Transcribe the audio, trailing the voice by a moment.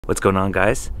What's going on,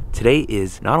 guys? Today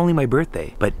is not only my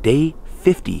birthday, but day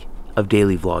 50 of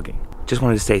daily vlogging. Just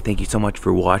wanted to say thank you so much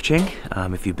for watching.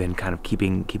 If you've been kind of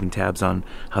keeping tabs on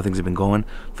how things have been going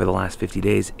for the last 50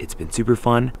 days, it's been super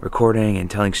fun recording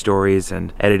and telling stories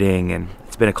and editing, and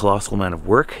it's been a colossal amount of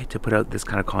work to put out this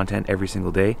kind of content every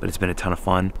single day, but it's been a ton of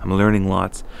fun. I'm learning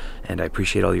lots, and I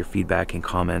appreciate all your feedback and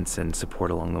comments and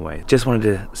support along the way. Just wanted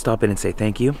to stop in and say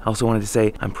thank you. I also wanted to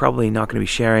say I'm probably not going to be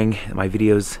sharing my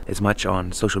videos as much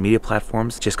on social media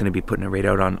platforms, just going to be putting it right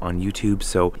out on YouTube.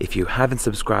 So if you haven't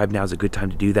subscribed, now's a good time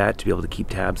to do that, to be able to keep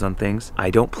tabs on things. I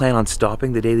don't plan on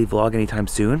stopping the daily vlog anytime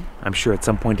soon. I'm sure at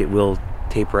some point it will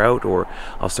taper out, or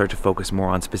I'll start to focus more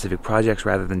on specific projects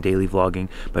rather than daily vlogging,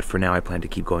 but for now I plan to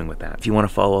keep going with that. If you want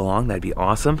to follow along, that'd be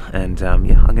awesome. And yeah,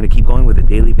 I'm gonna keep going with the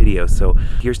daily video. So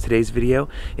here's today's video.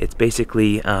 It's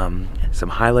basically some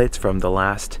highlights from the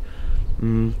last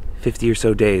 50 or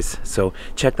so days. So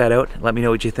check that out, let me know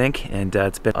what you think. And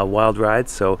it's been a wild ride,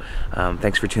 so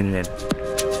thanks for tuning in.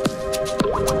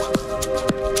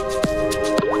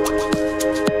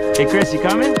 Hey Chris, you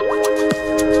coming?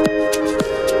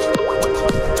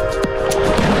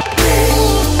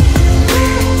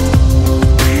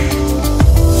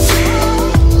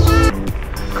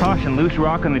 Caution, loose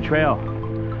rock on the trail.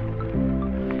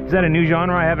 Is that a new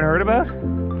genre I haven't heard about?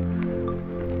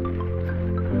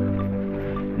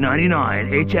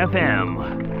 99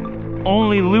 HFM.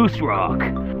 Only loose rock.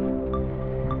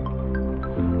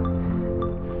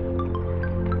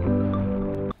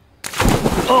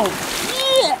 Oh!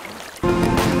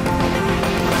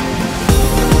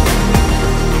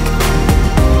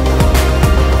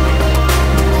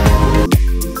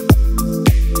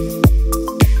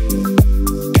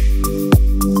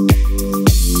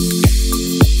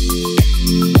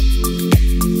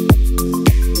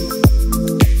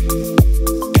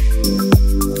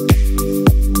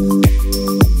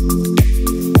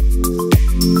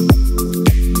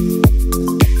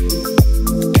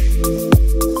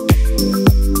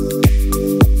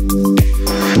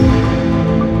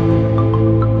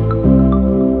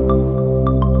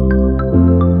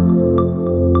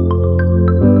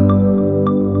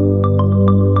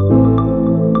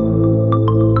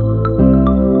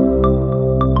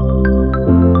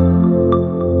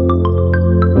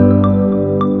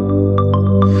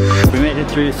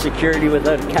 Through security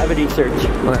without a cavity search.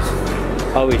 What?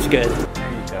 Always good.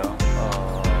 There you go.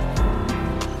 Oh.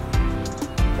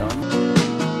 Done.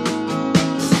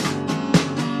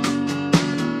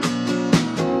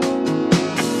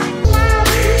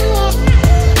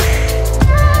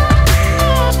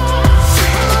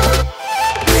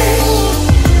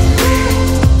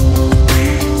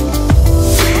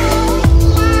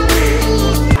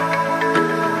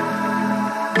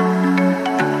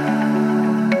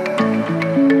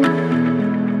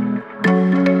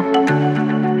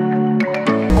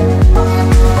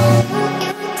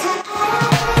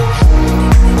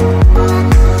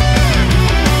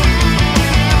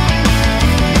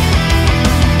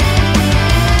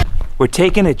 We're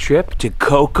taking a trip to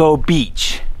Cocoa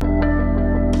Beach.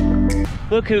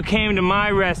 Look who came to my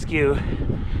rescue.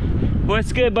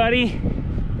 What's good, buddy?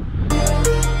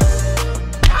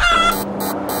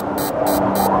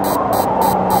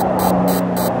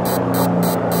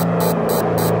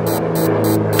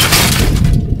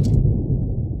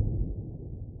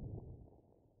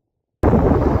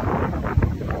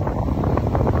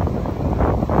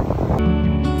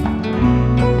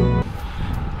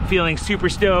 Feeling super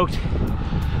stoked,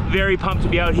 very pumped to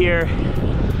be out here.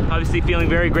 Obviously feeling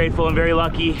very grateful and very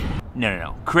lucky.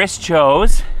 No. Chris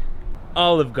chose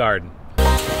Olive Garden.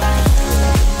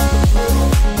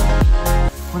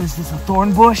 What is this, a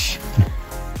thorn bush?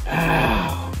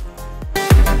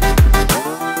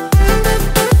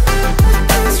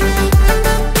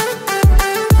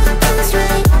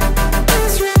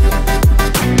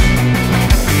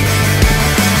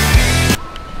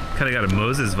 Kinda got a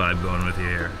Moses vibe going with you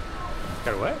here.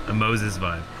 Got a what? A Moses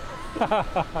vibe.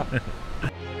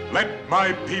 Let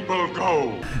my people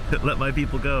go. Let my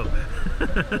people go.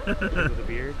 With a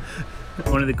beard.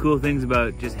 One of the cool things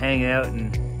about just hanging out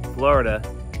in Florida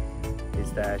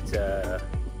is that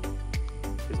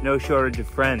there's no shortage of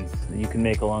friends that you can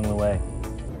make along the way.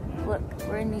 Look,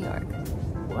 we're in New York.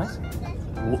 What?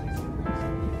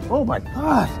 Oh my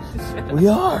God, we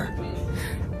are.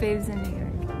 Babes in New York.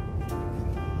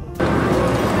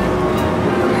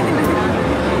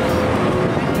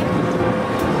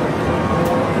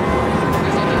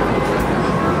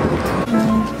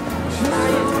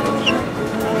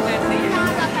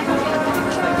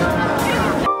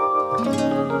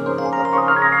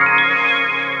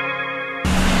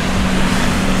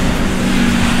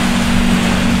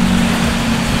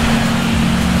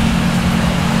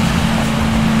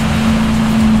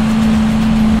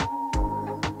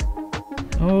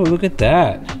 look at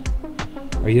that.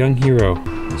 Our young hero.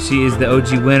 She is the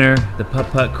OG winner, the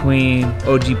putt-putt queen,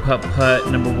 OG putt-putt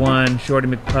 #1, Shorty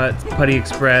McPutts, Putty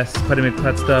Express, Putty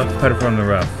McPutt stuff, putter from the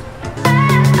rough.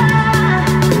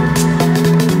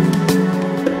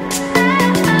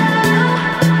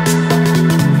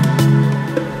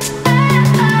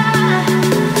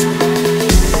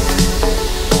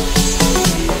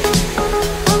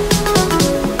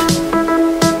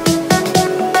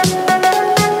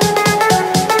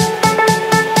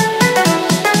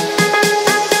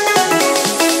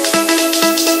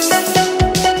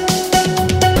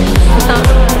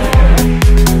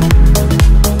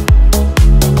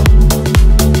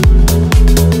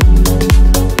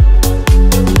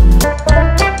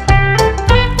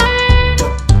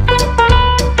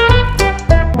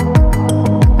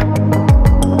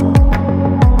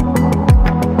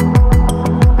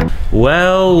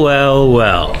 Well, well,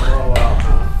 well.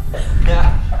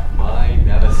 My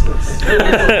nemesis.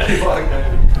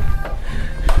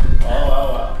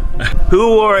 Who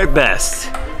wore it best?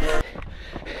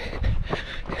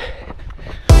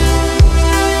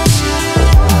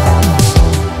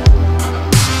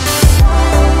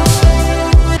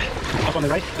 Up on the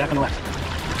right, back on the left.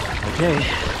 Okay.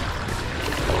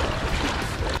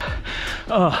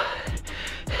 Oh.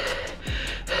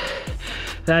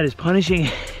 That is punishing.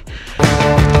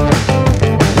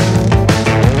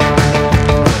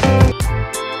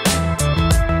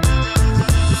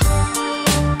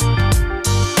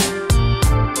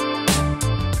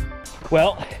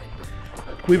 Well,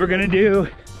 we were gonna do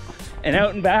an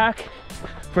out and back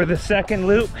for the second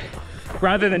loop,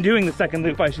 rather than doing the second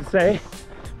loop, I should say,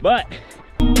 but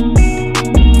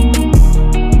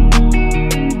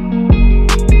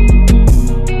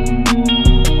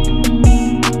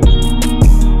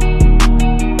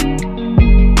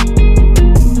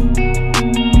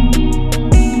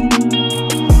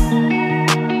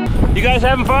you guys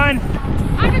having fun?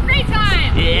 Having a great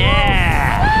time!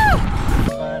 Yeah!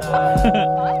 Woo!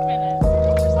 5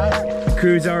 minutes.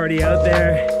 Crew's already out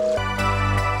there.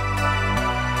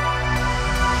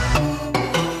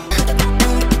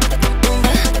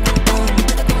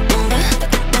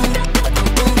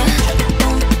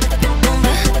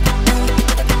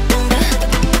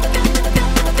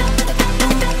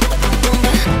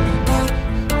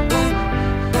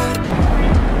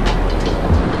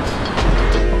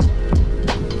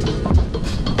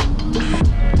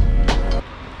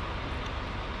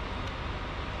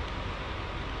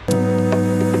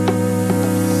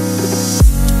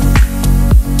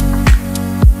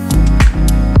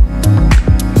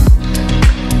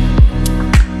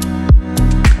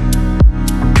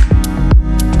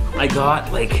 I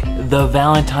got like the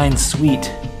Valentine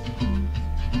suite.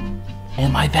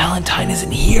 And my Valentine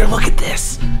isn't here. Look at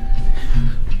this.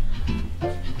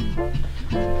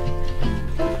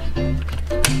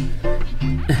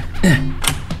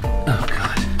 Oh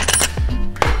God.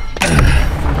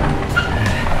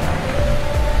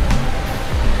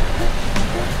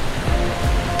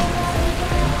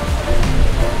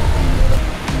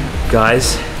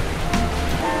 Guys.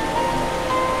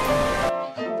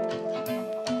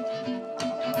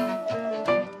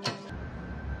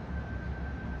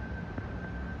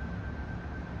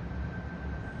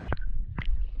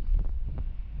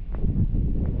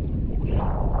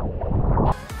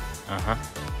 Uh-huh.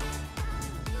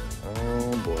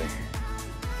 Oh boy.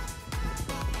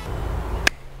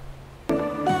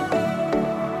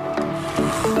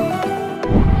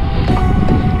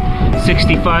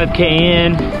 $65K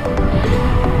in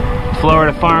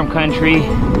Florida farm country.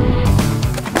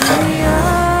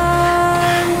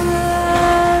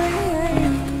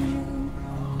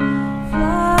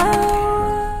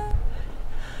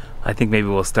 I think maybe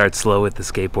we'll start slow with the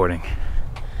skateboarding.